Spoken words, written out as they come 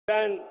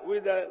stand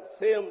with the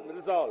same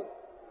resolve.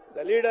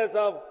 The leaders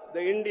of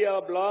the India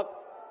bloc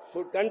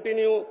should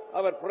continue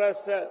our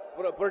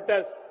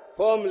protest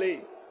firmly.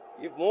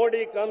 If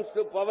Modi comes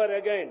to power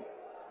again,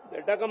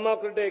 the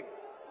democratic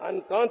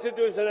and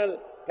constitutional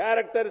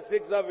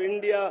characteristics of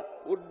India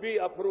would be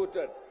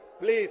uprooted.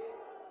 Please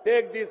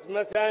take this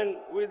stand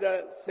with the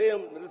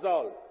same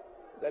resolve.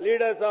 The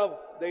leaders of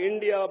the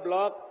India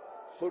bloc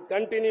should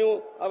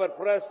continue our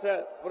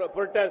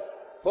protest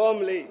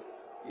firmly.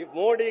 If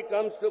Modi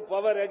comes to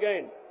power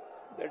again,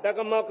 the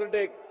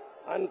democratic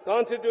and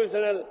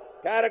constitutional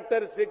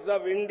characteristics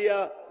of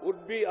India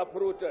would be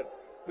uprooted.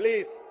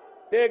 Please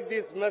take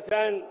this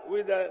stand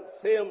with the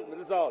same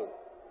resolve.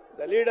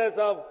 The leaders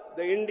of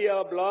the India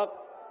bloc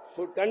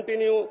should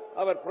continue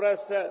our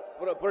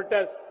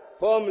protest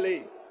firmly.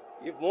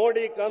 If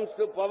Modi comes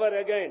to power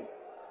again,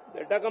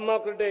 the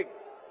democratic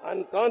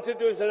and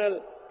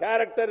constitutional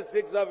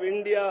characteristics of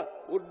India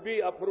would be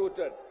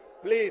uprooted.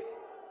 Please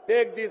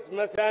take this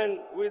stand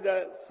with the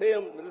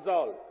same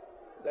resolve.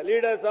 The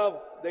leaders of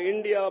the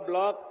India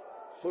bloc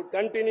should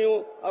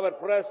continue our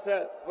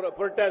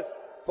protest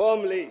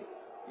firmly.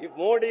 If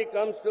Modi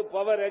comes to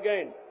power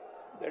again,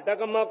 the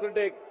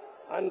democratic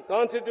and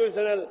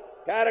constitutional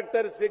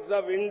characteristics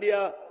of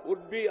India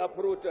would be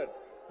uprooted.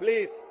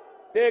 Please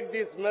take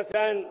this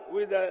stand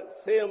with the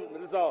same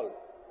resolve.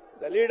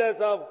 The leaders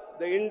of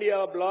the India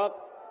bloc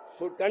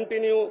should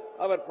continue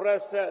our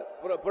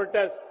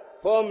protest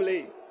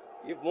firmly.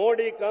 If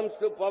Modi comes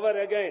to power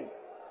again,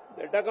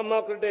 the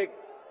democratic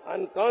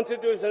and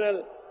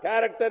constitutional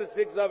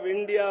characteristics of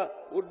India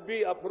would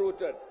be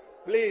uprooted.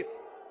 Please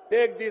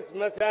take this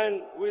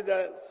stand with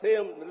the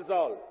same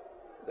resolve.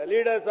 The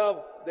leaders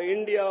of the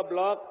India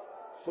bloc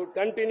should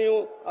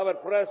continue our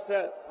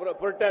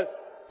protest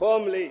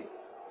firmly.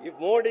 If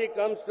Modi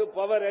comes to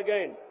power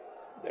again,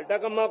 the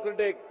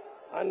democratic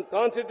and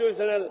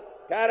constitutional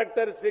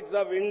characteristics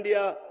of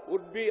India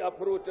would be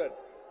uprooted.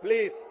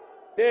 Please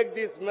take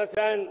this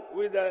stand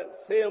with the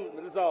same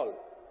resolve.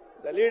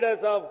 The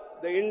leaders of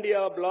the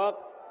India bloc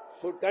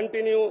should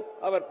continue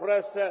our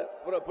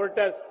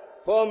protest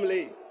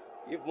firmly.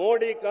 If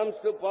Modi comes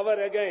to power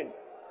again,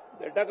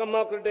 the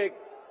democratic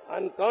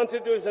and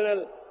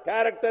constitutional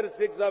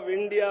characteristics of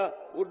India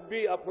would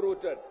be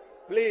uprooted.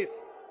 Please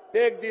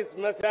take this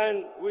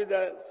stand with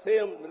the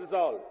same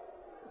resolve.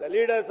 The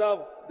leaders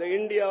of the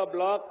India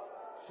bloc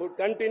should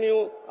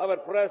continue our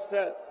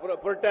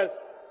protest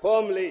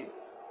firmly.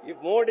 If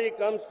Modi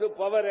comes to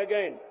power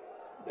again,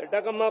 the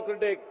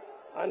democratic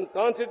and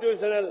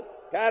constitutional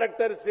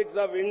characteristics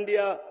of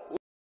India